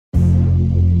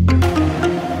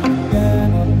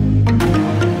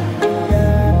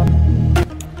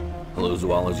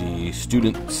zoology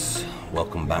students,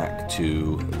 welcome back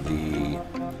to the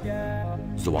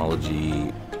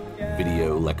zoology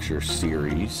video lecture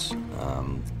series.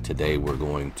 Today we're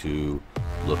going to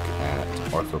look at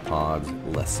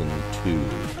Arthropods Lesson 2.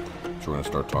 So we're going to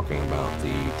start talking about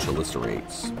the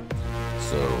chelicerates.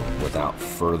 So without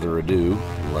further ado,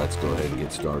 let's go ahead and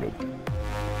get started.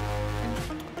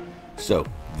 So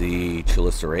the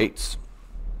chelicerates,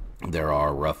 there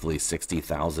are roughly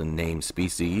 60,000 named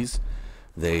species.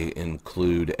 They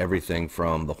include everything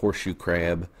from the horseshoe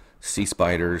crab, sea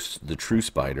spiders, the true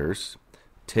spiders,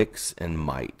 ticks, and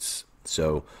mites.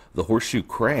 So the horseshoe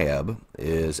crab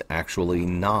is actually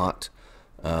not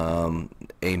a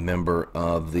member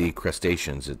of the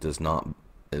crustaceans. It is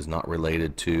not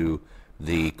related to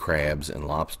the crabs and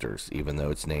lobsters, even though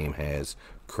its name has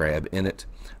crab in it.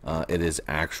 It is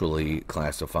actually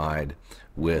classified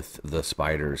with the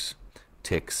spiders,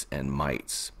 ticks, and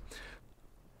mites.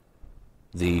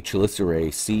 The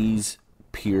chelicerae seize,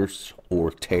 pierce,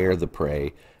 or tear the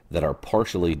prey that are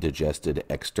partially digested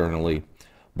externally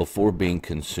before being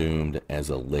consumed as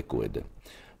a liquid.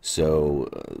 So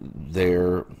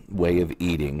their way of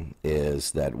eating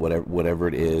is that whatever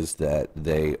it is that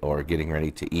they are getting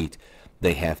ready to eat,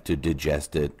 they have to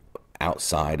digest it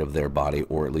outside of their body,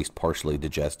 or at least partially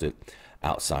digest it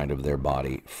outside of their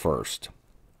body first.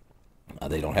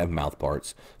 They don't have mouth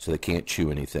parts, so they can't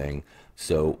chew anything.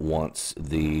 So once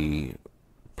the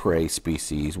prey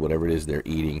species, whatever it is they're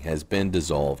eating, has been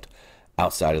dissolved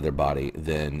outside of their body,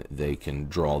 then they can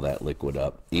draw that liquid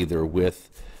up, either with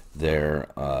their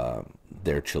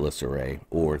chelicerae,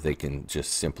 or they can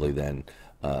just simply then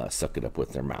suck it up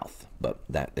with their mouth. But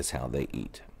that is how they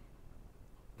eat.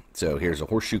 So here's a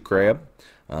horseshoe crab.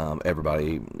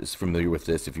 Everybody is familiar with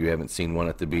this. If you haven't seen one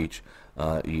at the beach,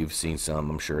 you've seen some,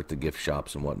 I'm sure, at the gift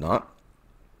shops and whatnot.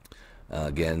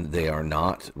 Again, they are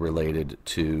not related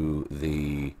to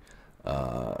the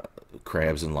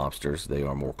crabs and lobsters. They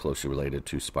are more closely related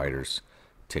to spiders,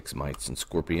 ticks, mites, and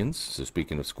scorpions. So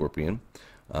speaking of scorpion,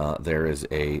 there is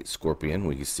a scorpion.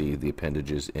 We can see the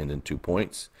appendages end in 2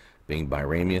 points. Being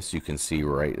biramous, you can see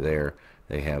right there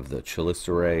they have the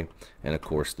chelicerae, and of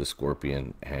course the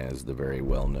scorpion has the very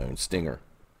well-known stinger.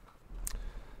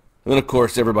 And then, of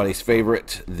course, everybody's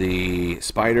favorite, the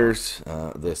spiders.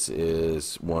 This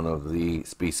is one of the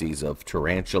species of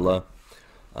tarantula.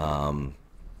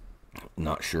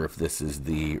 Not sure if this is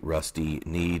the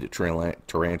rusty-kneed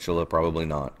tarantula, probably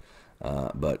not,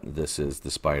 but this is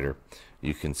the spider.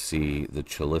 You can see the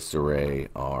chelicerae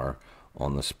are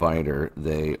on the spider.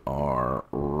 They are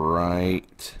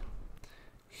right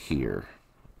here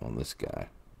on this guy.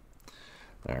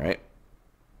 All right.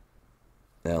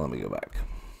 Now let me go back.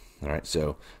 All right,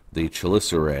 so the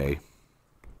chelicerae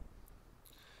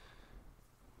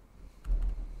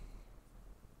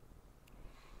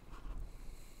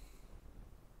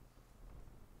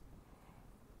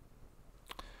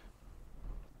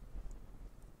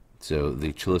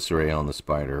on the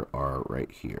spider are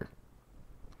right here.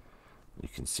 You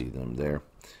can see them there.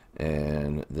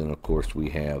 And then, of course, we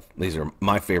have, these are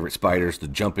my favorite spiders, the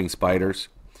jumping spiders.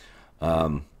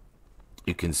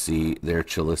 You can see their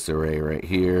chelicerae right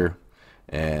here.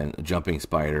 And jumping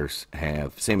spiders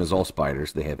have, same as all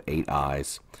spiders, they have 8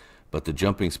 eyes. But the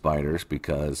jumping spiders,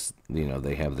 because, you know,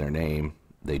 they have their name,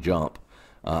 they jump,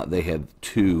 they have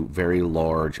 2 very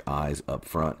large eyes up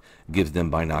front. Gives them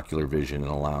binocular vision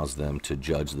and allows them to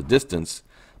judge the distance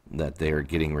that they are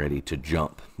getting ready to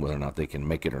jump, whether or not they can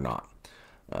make it or not.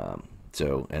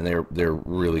 And they're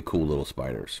really cool little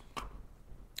spiders.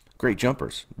 Great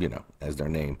jumpers, you know, as their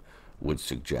name would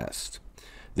suggest.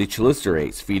 The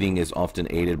chelicerates feeding is often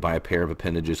aided by a pair of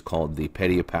appendages called the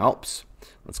pedipalps.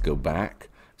 Let's go back.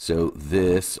 So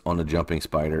this on a jumping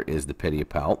spider is the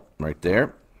pedipalp right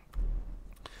there.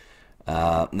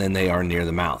 Then they are near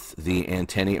the mouth. The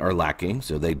antennae are lacking,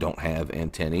 so they don't have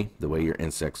antennae the way your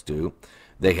insects do.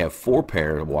 They have 4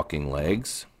 pair of walking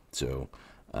legs, so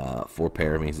 4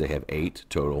 pair means they have 8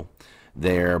 total.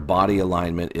 Their body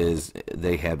alignment is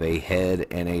they have a head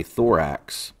and a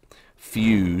thorax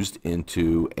fused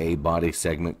into a body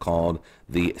segment called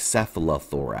the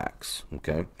cephalothorax.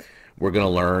 Okay, we're going to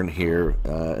learn here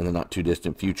in the not too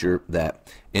distant future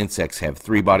that insects have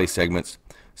 3 body segments.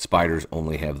 Spiders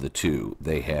only have the 2.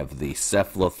 They have the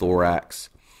cephalothorax,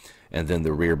 and then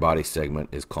the rear body segment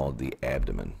is called the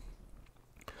abdomen.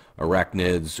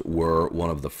 Arachnids were one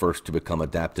of the first to become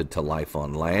adapted to life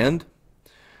on land.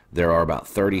 There are about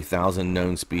 30,000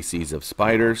 known species of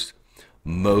spiders.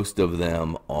 Most of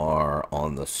them are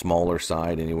on the smaller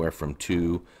side, anywhere from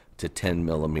 2 to 10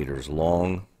 millimeters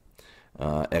long,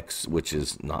 which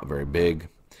is not very big.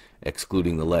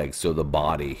 excluding the legs. So the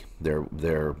body,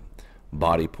 their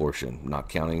body portion, not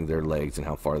counting their legs and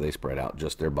how far they spread out,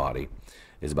 just their body,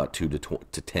 is about 2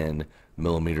 to 10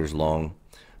 millimeters long.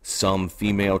 Some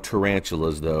female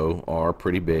tarantulas, though, are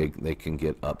pretty big. They can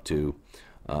get up to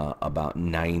about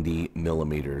 90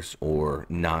 millimeters or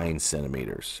 9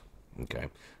 centimeters. Okay,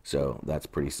 so that's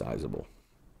pretty sizable.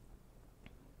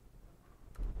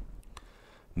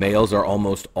 Males are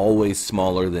almost always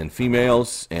smaller than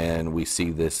females, and we see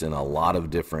this in a lot of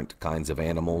different kinds of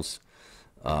animals,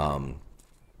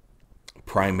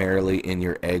 primarily in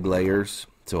your egg layers.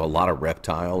 So a lot of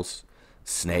reptiles,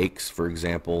 snakes, for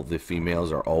example, the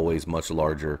females are always much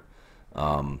larger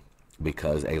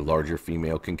because a larger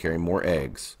female can carry more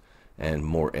eggs, and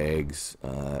more eggs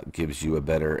gives you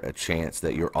a chance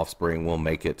that your offspring will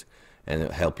make it and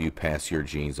it'll help you pass your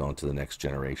genes on to the next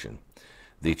generation.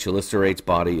 The chelicerate's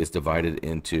body is divided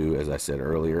into, as I said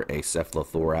earlier, a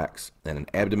cephalothorax and an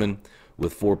abdomen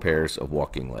with 4 pairs of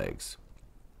walking legs.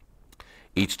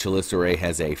 Each chelicerate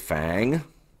has a fang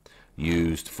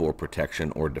used for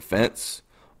protection or defense,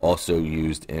 also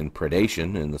used in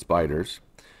predation in the spiders.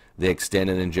 They extend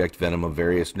and inject venom of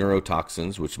various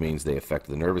neurotoxins, which means they affect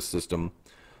the nervous system,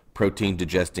 protein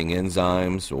digesting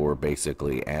enzymes, or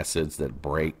basically acids that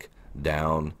break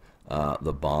down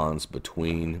the bonds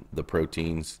between the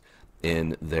proteins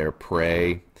in their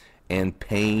prey, and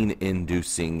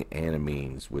pain-inducing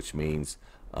animines, which means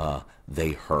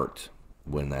they hurt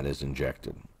when that is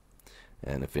injected.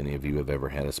 And if any of you have ever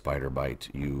had a spider bite,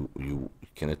 you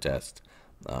can attest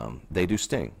they do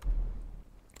sting.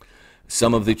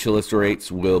 Some of the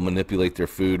chelicerates will manipulate their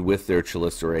food with their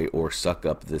chelicerate or suck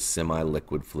up this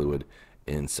semi-liquid fluid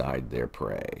inside their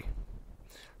prey.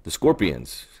 The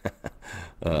scorpions.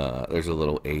 There's a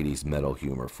little 80s metal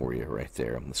humor for you right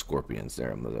there. The Scorpions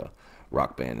there. The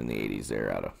rock band in the 80s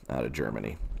there out of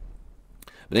Germany.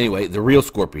 But anyway, the real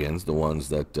scorpions, the ones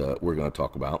that we're going to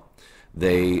talk about,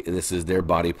 this is their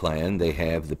body plan. They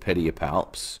have the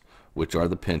pedipalps, which are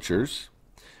the pinchers.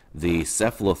 The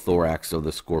cephalothorax of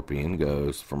the scorpion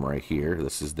goes from right here.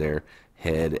 This is their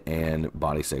head and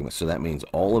body segment. So that means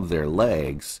all of their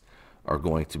legs are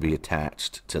going to be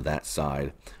attached to that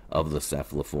side of the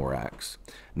cephalothorax.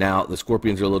 Now, the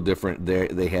scorpions are a little different.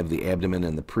 They have the abdomen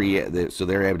and so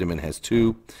their abdomen has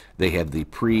 2. They have the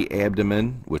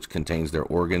pre-abdomen, which contains their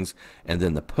organs, and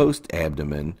then the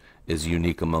post-abdomen is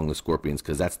unique among the scorpions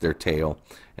because that's their tail.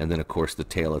 And then, of course, the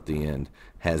tail at the end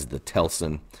has the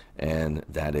telson, and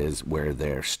that is where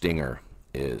their stinger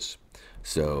is.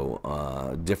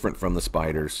 So, different from the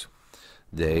spiders,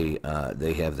 they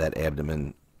have that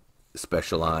abdomen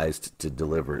specialized to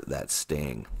deliver that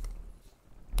sting.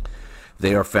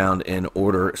 They are found in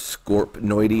order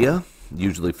Scorpioidea,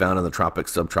 usually found in the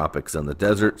tropics, subtropics, and the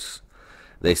deserts.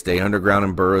 They stay underground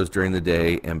in burrows during the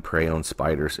day and prey on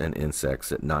spiders and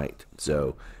insects at night.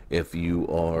 So if you've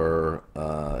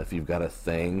got a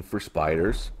thing for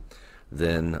spiders,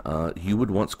 then you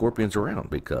would want scorpions around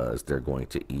because they're going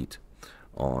to eat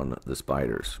on the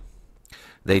spiders.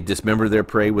 They dismember their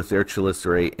prey with their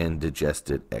chelicerate and digest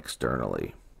it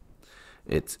externally.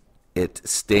 It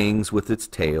stings with its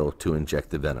tail to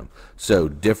inject the venom. So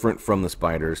different from the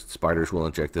spiders. Spiders will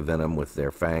inject the venom with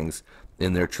their fangs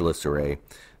in their chelicerate.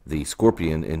 The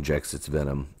scorpion injects its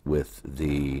venom with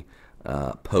the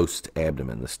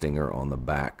post-abdomen, the stinger on the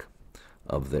back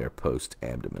of their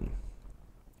post-abdomen.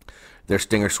 Their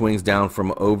stinger swings down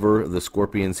from over the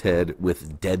scorpion's head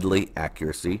with deadly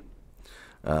accuracy.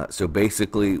 So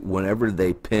basically, whenever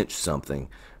they pinch something,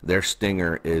 their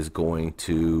stinger is going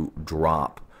to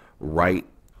drop right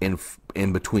in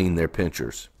between their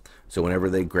pinchers. So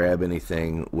whenever they grab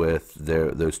anything with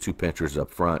those 2 pinchers up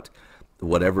front,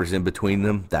 whatever's in between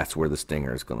them, that's where the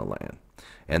stinger is going to land.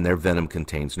 And their venom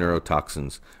contains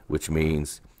neurotoxins, which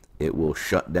means it will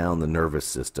shut down the nervous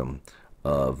system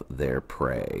of their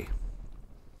prey.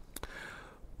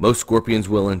 Most scorpions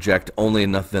will inject only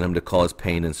enough venom to cause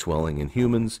pain and swelling in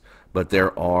humans, but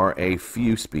there are a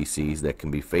few species that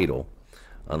can be fatal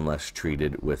unless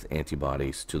treated with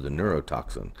antibodies to the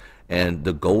neurotoxin. And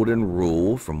the golden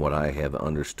rule, from what I have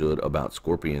understood about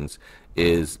scorpions,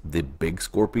 is the big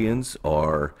scorpions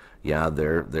are, yeah,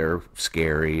 they're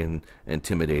scary and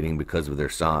intimidating because of their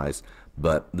size,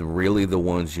 but really the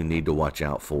ones you need to watch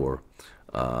out for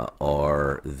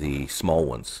are the small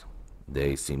ones.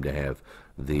 They seem to have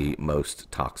the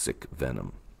most toxic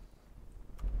venom.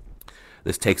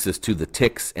 This takes us to the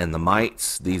ticks and the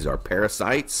mites. These are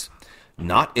parasites,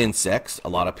 not insects. A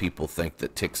lot of people think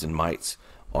that ticks and mites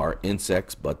are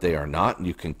insects, but they are not.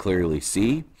 You can clearly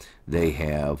see they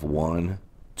have 1,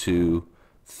 2,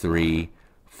 3,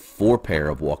 4 pair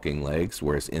of walking legs,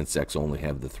 whereas insects only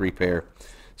have the 3 pair.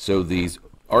 So these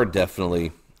are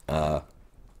definitely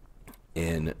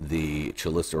in the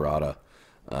Chelicerata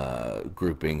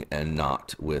grouping and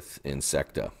not with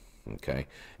Insecta. Okay,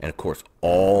 and of course,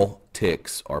 all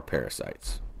ticks are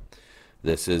parasites.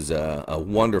 This is a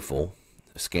wonderful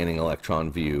scanning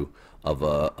electron view of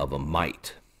a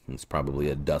mite. It's probably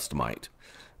a dust mite,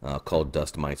 called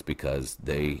dust mites because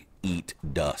they eat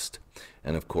dust.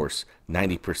 And of course,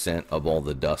 90% of all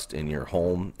the dust in your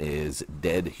home is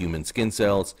dead human skin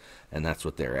cells, and that's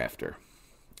what they're after.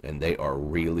 And they are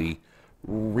really,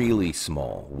 really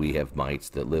small. We have mites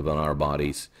that live on our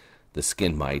bodies. The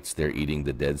skin mites, they're eating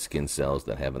the dead skin cells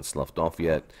that haven't sloughed off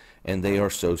yet, and they are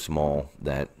so small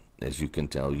that, as you can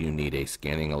tell, you need a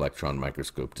scanning electron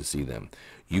microscope to see them.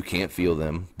 You can't feel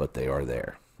them, but they are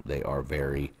there. They are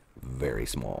very, very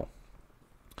small.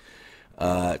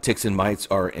 Ticks and mites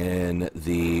are in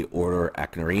the order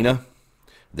Achnarina.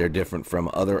 They're different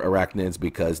from other arachnids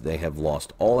because they have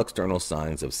lost all external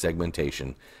signs of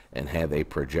segmentation and have a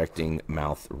projecting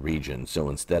mouth region. So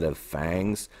instead of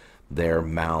fangs, their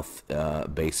mouth,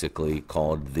 basically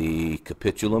called the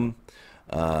capitulum,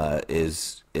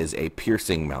 is a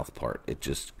piercing mouth part. It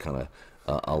just kind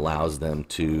of allows them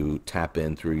to tap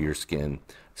in through your skin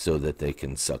so that they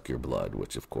can suck your blood,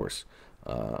 which of course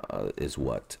is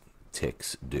what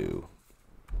ticks do.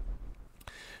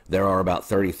 There are about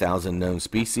 30,000 known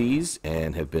species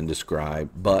and have been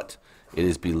described, but it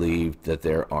is believed that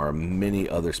there are many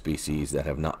other species that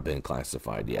have not been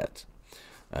classified yet.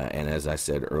 And as I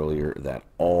said earlier, that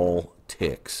all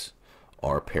ticks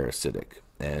are parasitic.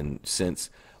 And since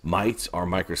mites are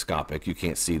microscopic, you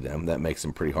can't see them. That makes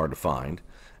them pretty hard to find,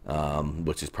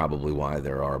 which is probably why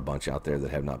there are a bunch out there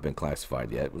that have not been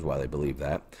classified yet, was why they believe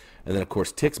that. And then, of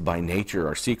course, ticks by nature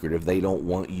are secretive. They don't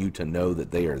want you to know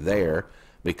that they are there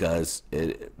because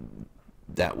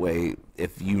that way,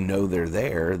 if you know they're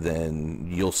there, then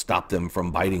you'll stop them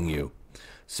from biting you.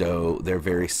 So they're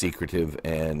very secretive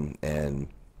and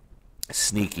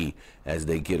sneaky as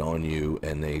they get on you,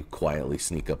 and they quietly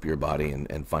sneak up your body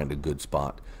and find a good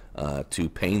spot to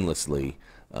painlessly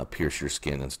pierce your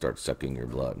skin and start sucking your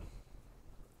blood.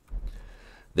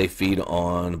 They feed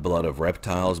on blood of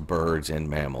reptiles, birds, and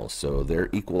mammals, so they're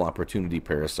equal opportunity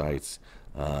parasites.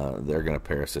 They're going to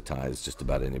parasitize just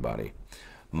about anybody.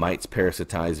 Mites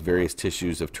parasitize various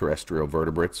tissues of terrestrial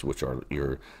vertebrates, which are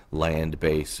your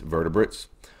land-based vertebrates.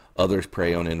 Others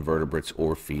prey on invertebrates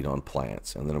or feed on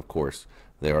plants. And then, of course,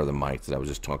 there are the mites that I was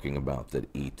just talking about that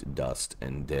eat dust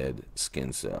and dead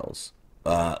skin cells.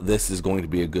 This is going to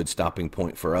be a good stopping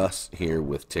point for us here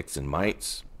with ticks and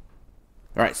mites.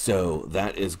 All right, so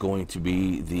that is going to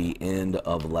be the end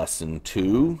of lesson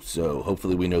 2. So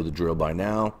hopefully we know the drill by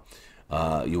now.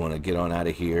 You want to get on out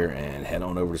of here and head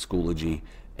on over to Schoology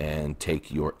and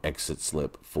take your exit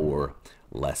slip for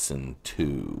lesson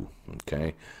 2.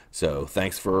 Okay, so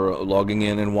thanks for logging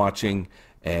in and watching,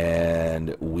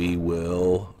 and we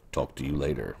will talk to you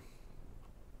later.